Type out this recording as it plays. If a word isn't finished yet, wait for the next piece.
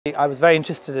I was very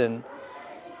interested in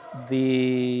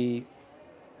the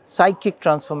psychic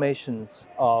transformations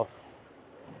of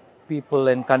people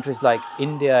in countries like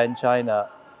India and China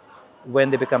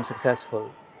when they become successful,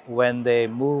 when they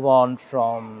move on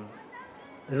from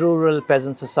rural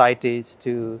peasant societies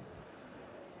to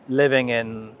living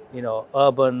in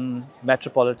urban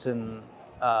metropolitan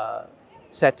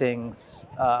settings.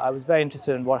 I was very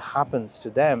interested in what happens to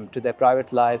them, to their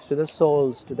private lives, to their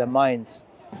souls, to their minds.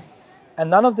 And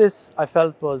none of this I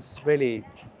felt was really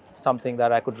something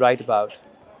that I could write about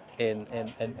in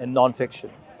nonfiction.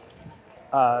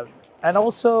 Uh, and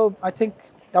also, I think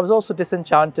I was also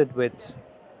disenchanted with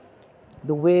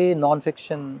the way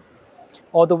nonfiction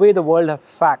or the way the world of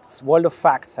facts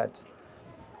had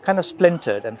kind of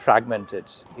splintered and fragmented.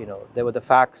 There were the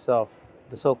facts of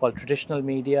the so-called traditional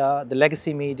media, the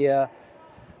legacy media.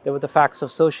 There were the facts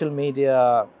of social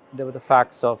media. There were the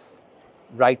facts of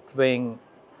right-wing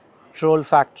troll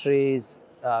factories,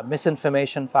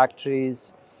 misinformation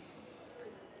factories.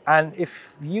 And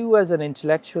if you as an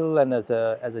intellectual and as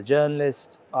a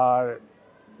journalist are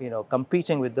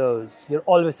competing with those, you're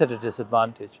always at a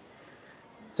disadvantage.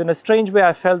 So in a strange way,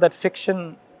 I felt that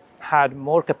fiction had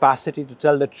more capacity to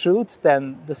tell the truth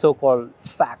than the so-called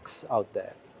facts out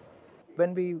there.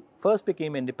 When we first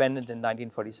became independent in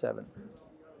 1947,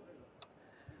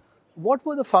 what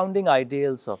were the founding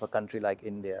ideals of a country like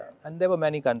India? And there were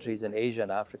many countries in Asia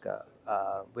and Africa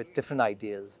with different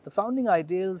ideals. The founding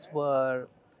ideals were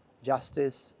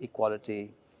justice,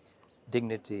 equality,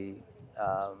 dignity,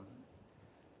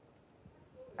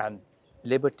 and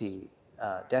liberty,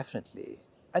 definitely.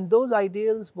 And those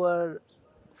ideals were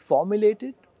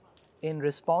formulated in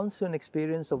response to an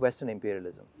experience of Western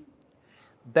imperialism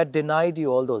that denied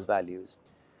you all those values.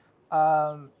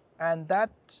 And that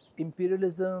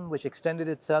imperialism, which extended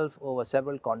itself over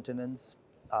several continents,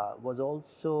 was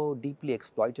also deeply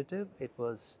exploitative. It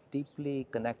was deeply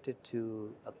connected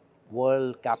to a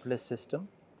world capitalist system,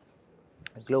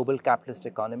 a global capitalist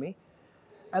economy.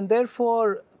 And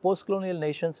therefore, post-colonial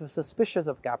nations were suspicious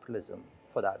of capitalism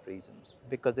for that reason,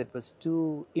 because it was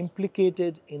too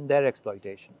implicated in their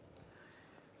exploitation.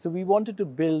 So we wanted to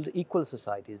build equal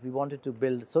societies. We wanted to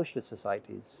build socialist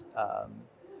societies.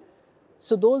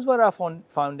 So those were our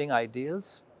founding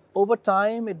ideals. Over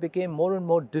time, it became more and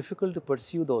more difficult to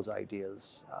pursue those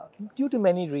ideals due to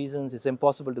many reasons. It's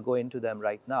impossible to go into them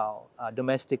right now.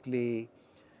 Domestically,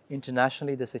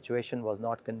 internationally, the situation was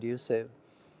not conducive.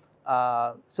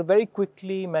 So very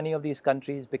quickly, many of these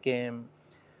countries became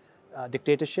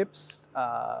dictatorships.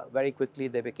 Very quickly,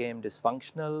 they became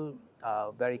dysfunctional.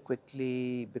 Very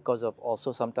quickly, because of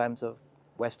also sometimes of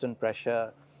Western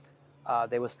pressure,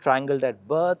 they were strangled at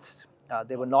birth.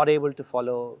 They were not able to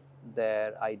follow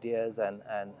their ideas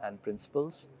and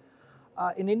principles.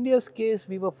 In India's case,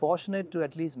 we were fortunate to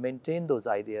at least maintain those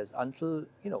ideas until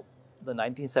the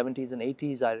 1970s and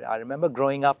 80s. I remember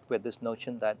growing up with this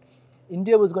notion that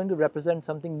India was going to represent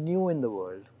something new in the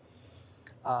world,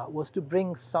 was to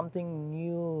bring something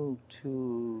new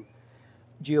to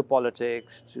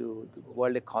geopolitics, to the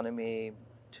world economy,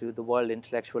 to the world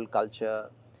intellectual culture.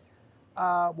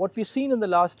 What we've seen in the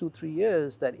last 2-3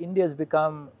 years, that India has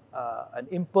become an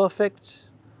imperfect,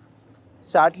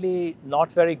 sadly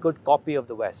not very good copy of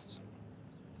the West.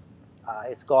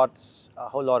 It's got a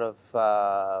whole lot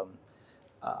of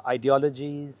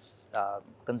ideologies,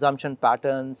 consumption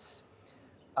patterns,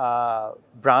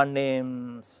 brand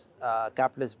names,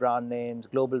 capitalist brand names,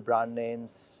 global brand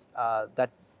names that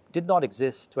did not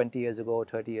exist 20 years ago,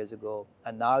 30 years ago,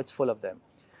 and now it's full of them.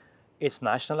 Its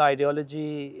national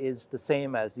ideology is the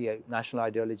same as the national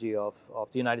ideology of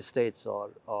the United States or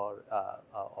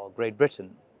Great Britain,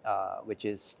 which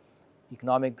is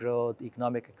economic growth,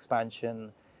 economic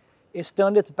expansion. It's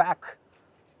turned its back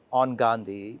on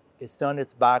Gandhi. It's turned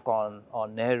its back on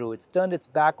Nehru. It's turned its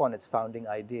back on its founding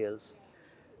ideals.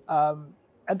 And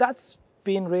that's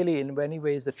been really, in many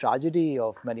ways, the tragedy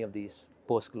of many of these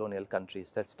post-colonial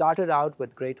countries that started out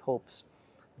with great hopes,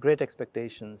 great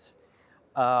expectations,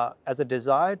 as a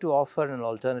desire to offer an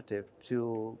alternative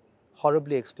to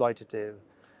horribly exploitative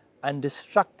and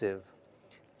destructive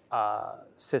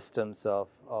systems of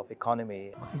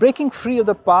economy. Breaking free of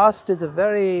the past is a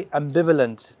very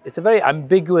ambivalent, it's a very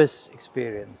ambiguous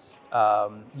experience.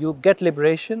 You get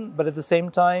liberation, but at the same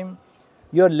time,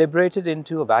 you're liberated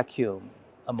into a vacuum,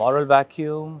 a moral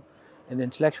vacuum, an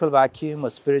intellectual vacuum, a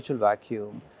spiritual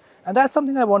vacuum. And that's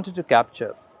something I wanted to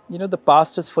capture. The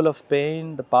past is full of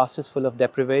pain, the past is full of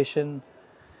deprivation.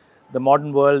 The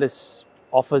modern world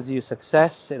offers you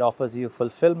success, it offers you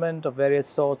fulfillment of various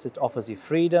sorts, it offers you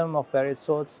freedom of various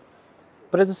sorts.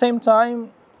 But at the same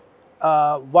time,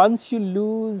 once you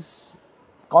lose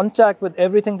contact with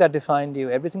everything that defined you,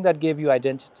 everything that gave you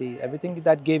identity, everything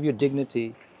that gave you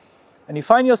dignity, and you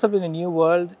find yourself in a new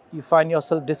world, you find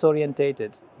yourself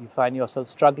disorientated, you find yourself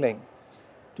struggling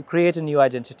to create a new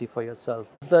identity for yourself.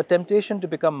 The temptation to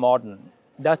become modern,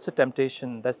 that's a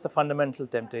temptation, that's the fundamental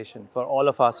temptation for all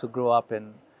of us who grow up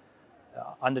in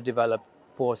underdeveloped,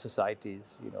 poor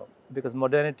societies, because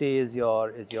modernity is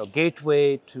your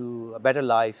gateway to a better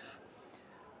life,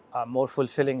 a more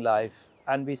fulfilling life,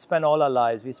 and we spend all our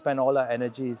lives, we spend all our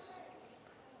energies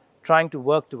trying to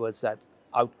work towards that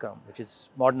outcome, which is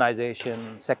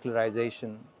modernization,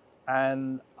 secularization.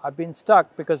 And I've been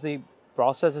stuck because the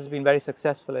process has been very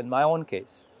successful in my own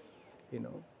case.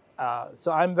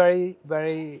 So I'm very,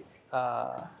 very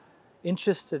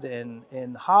interested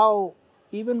in how,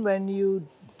 even when you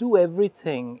do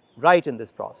everything right in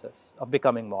this process of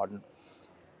becoming modern,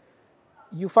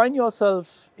 you find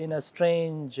yourself in a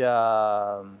strange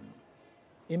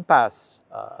impasse,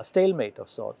 a stalemate of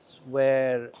sorts,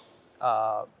 where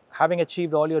having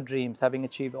achieved all your dreams, having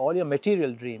achieved all your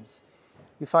material dreams,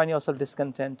 you find yourself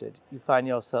discontented, you find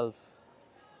yourself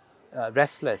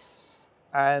restless.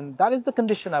 And that is the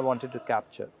condition I wanted to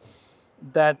capture,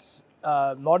 that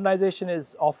modernization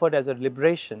is offered as a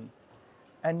liberation,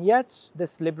 and yet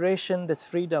this liberation, this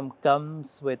freedom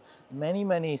comes with many,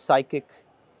 many psychic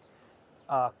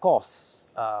costs,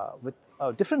 with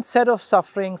a different set of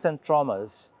sufferings and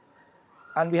traumas,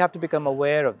 and we have to become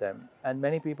aware of them. And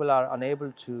many people are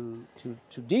unable to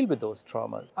deal with those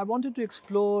traumas. I wanted to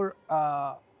explore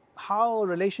how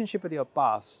relationship with your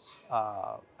past,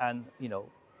 and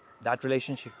that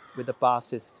relationship with the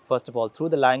past is, first of all, through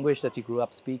the language that you grew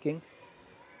up speaking,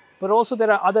 but also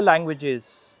there are other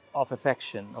languages of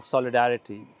affection, of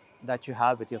solidarity that you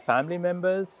have with your family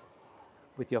members,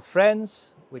 with your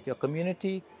friends, with your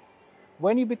community.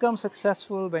 When you become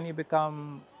successful, when you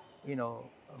become,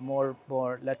 more,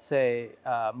 let's say,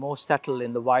 more settled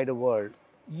in the wider world,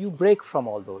 you break from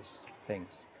all those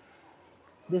things.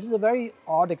 This is a very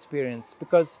odd experience,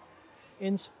 because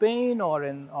in Spain or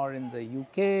in the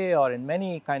UK or in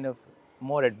many kind of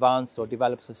more advanced or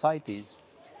developed societies,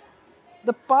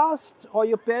 the past or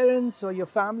your parents or your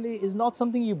family is not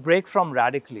something you break from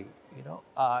radically.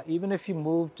 Even if you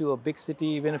move to a big city,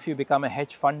 even if you become a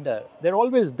hedge funder, they're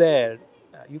always there.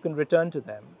 You can return to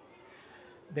them.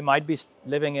 They might be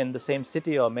living in the same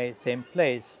city or same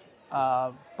place,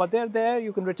 but they're there.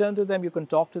 You can return to them. You can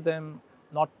talk to them,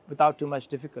 not without too much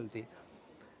difficulty.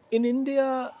 In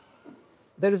India,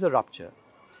 there is a rupture.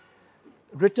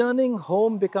 Returning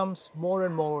home becomes more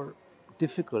and more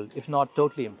difficult, if not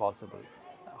totally impossible.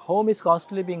 Home is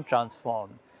constantly being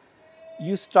transformed.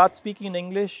 You start speaking in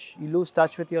English, you lose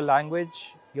touch with your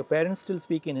language. Your parents still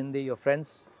speak in Hindi, your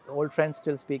friends, old friends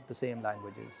still speak the same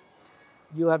languages.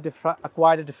 You have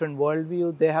acquired a different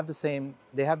worldview, they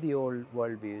have the old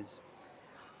worldviews.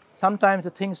 Sometimes the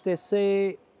things they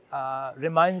say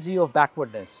reminds you of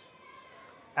backwardness.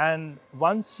 And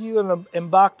once you have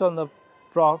embarked on the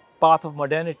path of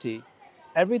modernity,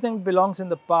 everything that belongs in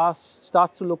the past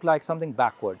starts to look like something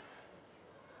backward.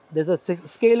 There's a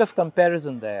scale of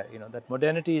comparison there, that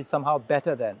modernity is somehow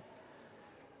better than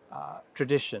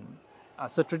tradition.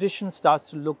 So tradition starts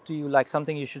to look to you like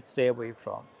something you should stay away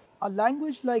from. A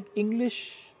language like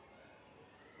English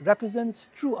represents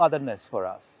true otherness for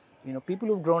us. People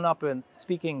who've grown up in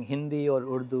speaking Hindi or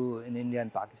Urdu in India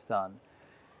and Pakistan,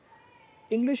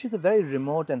 English is a very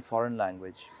remote and foreign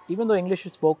language. Even though English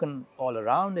is spoken all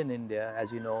around in India,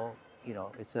 as you know,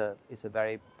 it's a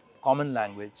very common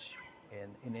language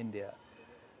in India.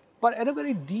 But at a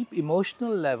very deep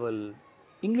emotional level,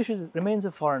 English remains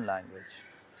a foreign language.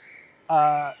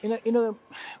 I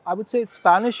would say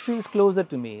Spanish feels closer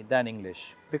to me than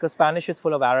English, because Spanish is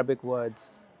full of Arabic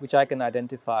words which I can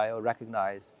identify or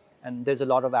recognize, and there's a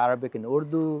lot of Arabic in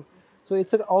Urdu, so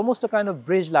it's almost a kind of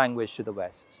bridge language to the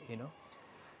West.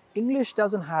 English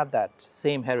doesn't have that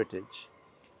same heritage,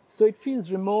 so it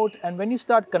feels remote. And when you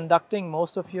start conducting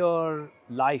most of your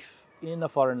life in a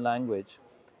foreign language,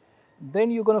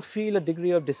 then you're going to feel a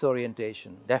degree of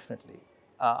disorientation, definitely.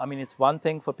 It's one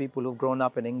thing for people who've grown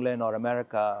up in England or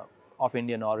America of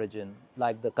Indian origin,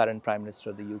 like the current Prime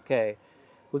Minister of the UK,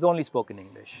 who's only spoken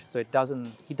English. So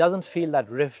he doesn't feel that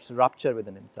rupture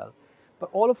within himself.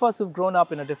 But all of us who've grown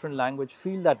up in a different language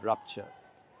feel that rupture.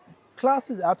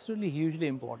 Class is absolutely hugely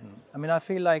important. I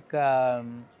feel like a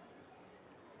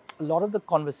lot of the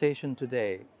conversation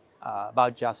today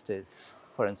about justice,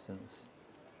 for instance,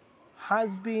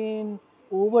 has been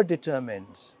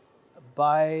overdetermined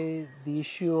by the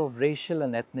issue of racial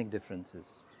and ethnic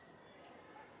differences.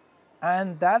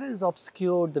 And that has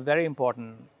obscured the very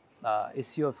important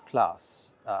issue of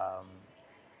class.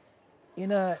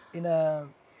 in a,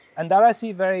 and that I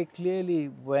see very clearly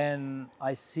when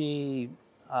I see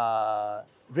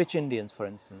rich Indians, for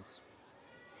instance,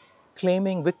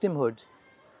 claiming victimhood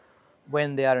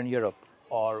when they are in Europe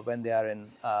or when they are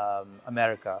in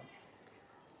America,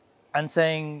 and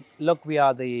saying, look, we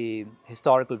are the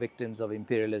historical victims of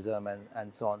imperialism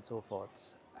and so on and so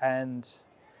forth. And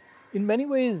in many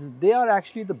ways, they are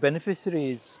actually the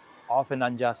beneficiaries of an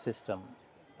unjust system.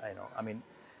 I mean,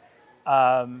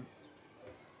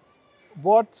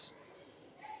 what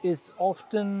is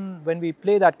often, when we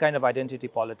play that kind of identity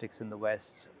politics in the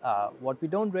West, what we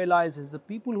don't realize is the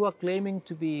people who are claiming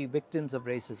to be victims of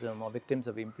racism or victims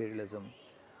of imperialism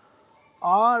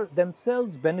are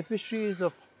themselves beneficiaries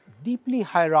of deeply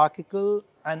hierarchical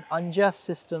and unjust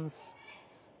systems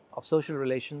of social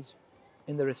relations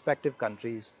in the respective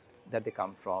countries that they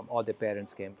come from, or their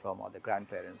parents came from, or their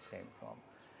grandparents came from.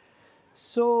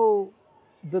 So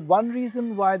the one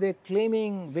reason why they're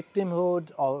claiming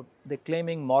victimhood or they're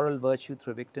claiming moral virtue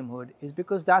through victimhood is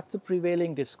because that's the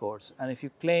prevailing discourse. And if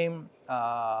you claim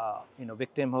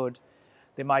victimhood,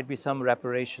 there might be some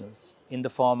reparations in the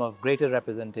form of greater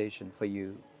representation for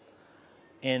you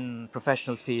in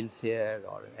professional fields here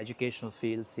or in educational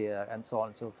fields here, and so on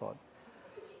and so forth.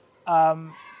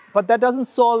 But that doesn't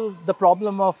solve the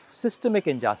problem of systemic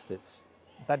injustice.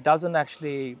 That doesn't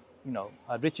actually,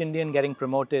 a rich Indian getting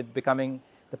promoted, becoming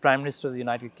the Prime Minister of the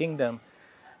United Kingdom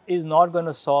is not going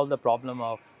to solve the problem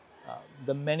of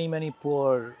the many, many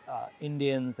poor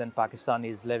Indians and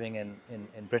Pakistanis living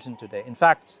in Britain today. In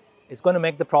fact, it's going to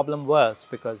make the problem worse,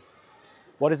 because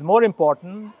what is more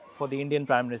important for the Indian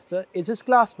Prime Minister is his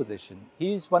class position.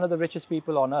 He's one of the richest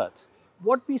people on earth.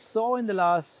 What we saw in the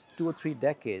last 2 or 3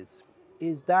 decades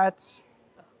is that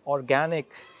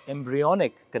organic,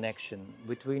 embryonic connection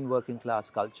between working class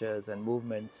cultures and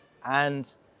movements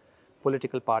and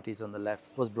political parties on the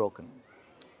left was broken.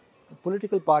 The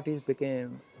political parties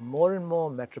became more and more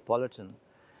metropolitan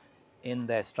in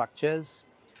their structures,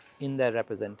 in their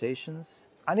representations,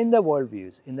 and in their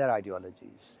worldviews, in their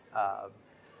ideologies.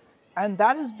 And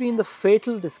that has been the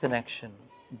fatal disconnection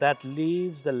that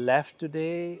leaves the left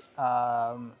today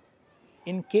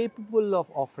incapable of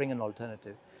offering an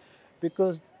alternative,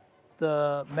 because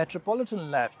the metropolitan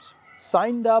left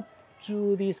signed up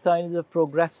to these kinds of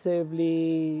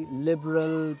progressively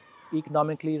liberal,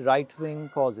 economically right-wing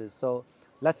causes. So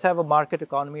let's have a market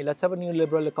economy, let's have a new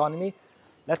liberal economy,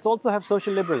 let's also have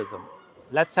social liberalism,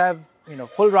 let's have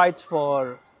full rights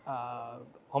for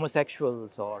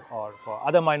homosexuals or for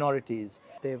other minorities.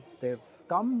 They've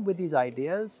come with these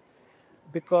ideas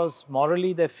because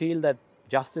morally they feel that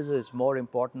justice is more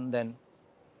important than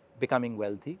becoming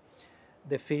wealthy.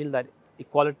 They feel that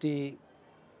equality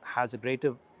has a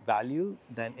greater value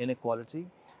than inequality.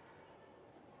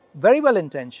 Very well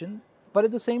intentioned, but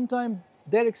at the same time,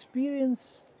 their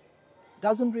experience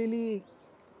doesn't really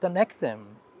connect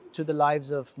them to the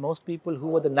lives of most people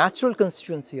who are the natural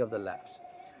constituency of the left.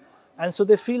 And so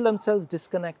they feel themselves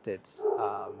disconnected,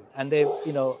 and they,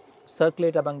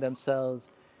 circulate among themselves.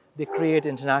 They create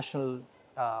international,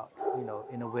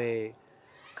 in a way,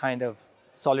 kind of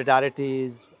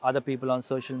solidarities, other people on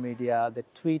social media. They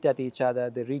tweet at each other,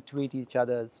 they retweet each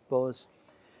other's posts.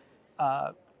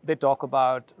 They talk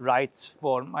about rights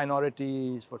for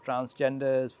minorities, for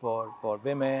transgenders, for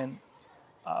women,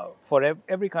 for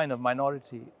every kind of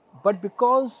minority. But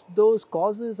because those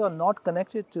causes are not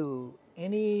connected to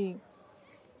any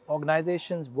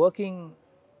organizations working,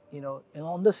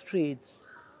 on the streets,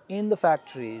 in the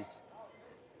factories,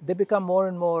 they become more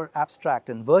and more abstract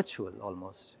and virtual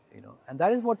almost, And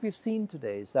that is what we've seen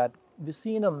today, is that we've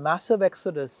seen a massive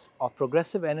exodus of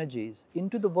progressive energies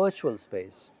into the virtual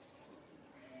space.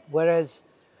 Whereas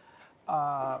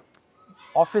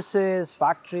offices,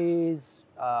 factories,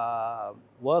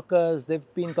 workers,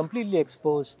 they've been completely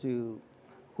exposed to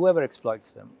whoever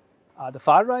exploits them. The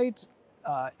far right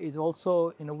is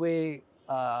also, in a way,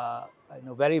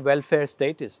 very welfare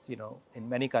statist. In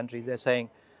many countries, they're saying,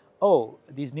 "Oh,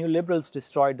 these new liberals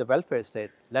destroyed the welfare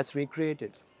state. Let's recreate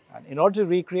it. And in order to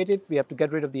recreate it, we have to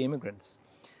get rid of the immigrants.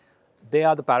 They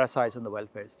are the parasites on the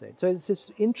welfare state." So it's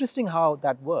just interesting how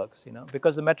that works,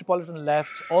 because the metropolitan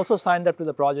left also signed up to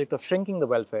the project of shrinking the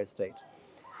welfare state.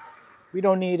 We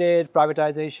don't need it,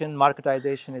 privatization,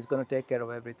 marketization is going to take care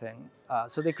of everything.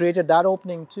 So they created that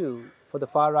opening too for the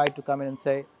far right to come in and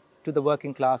say to the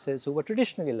working classes who were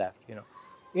traditionally left,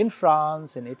 in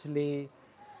France, in Italy,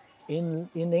 in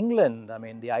England. I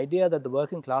mean, the idea that the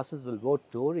working classes will vote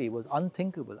Tory was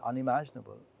unthinkable,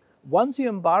 unimaginable. Once you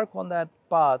embark on that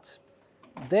path,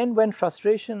 then when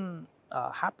frustration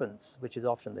happens, which is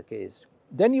often the case,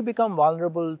 then you become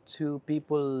vulnerable to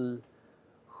people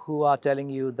who are telling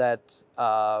you that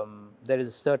there is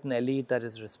a certain elite that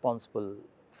is responsible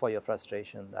for your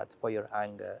frustration, that's for your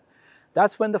anger.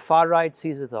 That's when the far right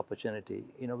seizes opportunity.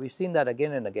 We've seen that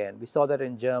again and again. We saw that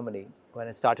in Germany when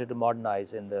it started to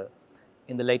modernize in the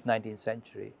late 19th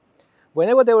century.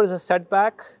 Whenever there was a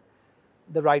setback,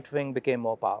 the right wing became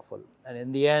more powerful. And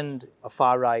in the end, a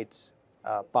far right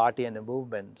party and a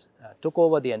movement took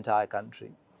over the entire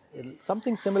country.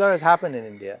 Something similar has happened in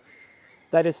India.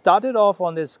 That it started off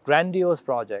on this grandiose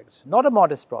project, not a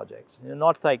modest project,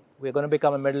 not like we're going to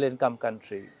become a middle income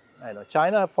country.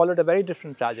 China followed a very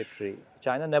different trajectory.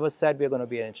 China never said we're going to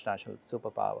be an international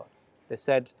superpower. They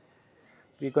said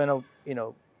we're going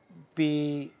to,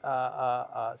 be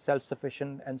a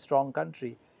self-sufficient and strong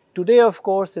country. Today, of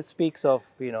course, it speaks of,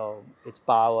 its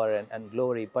power and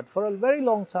glory. But for a very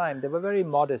long time, they were very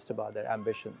modest about their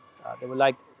ambitions. They were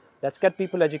like, let's get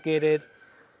people educated.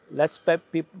 Let's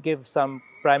give some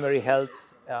primary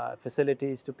health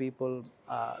facilities to people.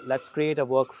 Let's create a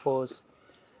workforce.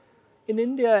 In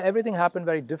India, everything happened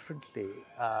very differently.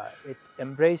 It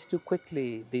embraced too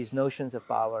quickly these notions of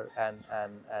power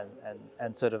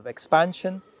and sort of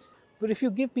expansion. But if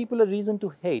you give people a reason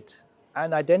to hate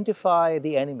and identify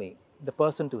the enemy, the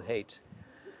person to hate,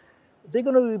 they're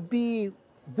going to be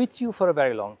with you for a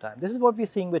very long time. This is what we're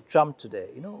seeing with Trump today.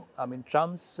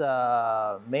 Trump's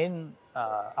main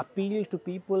appeal to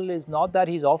people is not that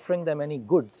he's offering them any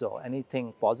goods or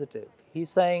anything positive. He's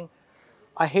saying,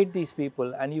 I hate these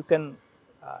people and you can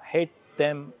hate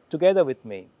them together with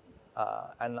me.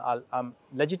 And I'm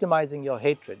legitimizing your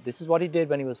hatred. This is what he did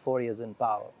when he was 4 years in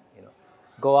power.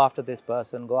 Go after this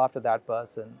person, go after that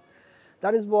person.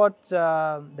 That is what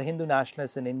the Hindu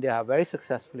nationalists in India have very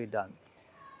successfully done.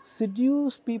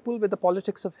 Seduce people with the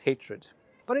politics of hatred.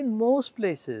 But in most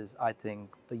places, I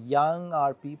think, the young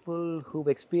are people who've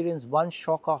experienced one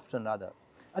shock after another.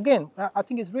 Again, I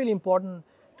think it's really important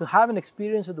to have an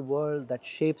experience with the world that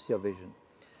shapes your vision.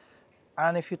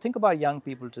 And if you think about young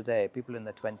people today, people in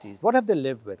their 20s, what have they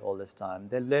lived with all this time?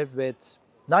 They lived with,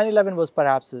 9/11 was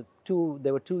perhaps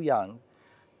they were too young.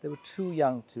 They were too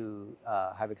young to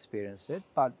have experienced it,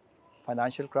 but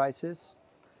financial crisis,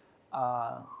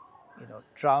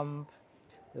 Trump,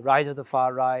 the rise of the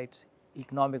far right,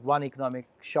 one economic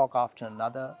shock after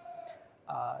another,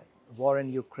 war in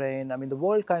Ukraine. The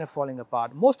world kind of falling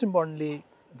apart. Most importantly,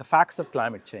 the facts of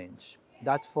climate change.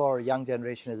 That's for young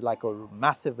generation is like a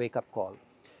massive wake-up call.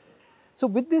 So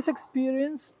with this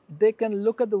experience, they can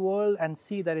look at the world and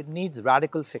see that it needs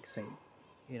radical fixing.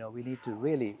 We need to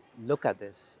really look at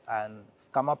this and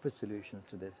come up with solutions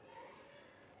to this.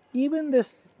 Even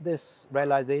this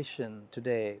realization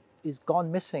today is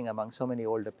gone missing among so many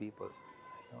older people.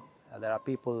 There are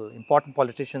people, important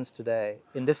politicians today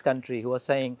in this country who are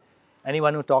saying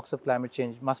anyone who talks of climate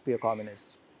change must be a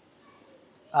communist.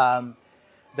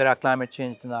 There are climate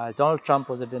change deniers. Donald Trump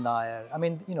was a denier.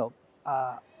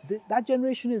 That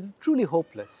generation is truly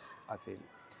hopeless, I feel.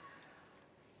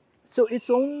 So it's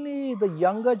only the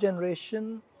younger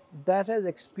generation that has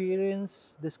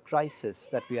experienced this crisis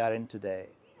that we are in today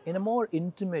in a more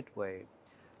intimate way.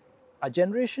 A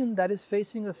generation that is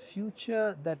facing a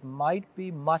future that might be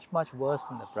much, much worse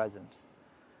than the present.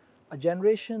 A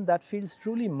generation that feels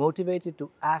truly motivated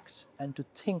to act and to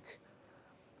think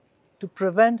to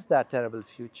prevent that terrible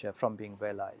future from being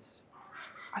realized.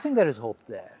 I think there is hope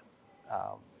there.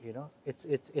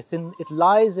 It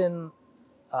lies in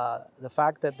the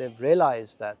fact that they've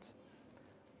realized that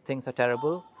things are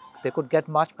terrible. They could get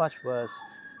much, much worse.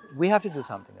 We have to do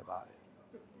something about it.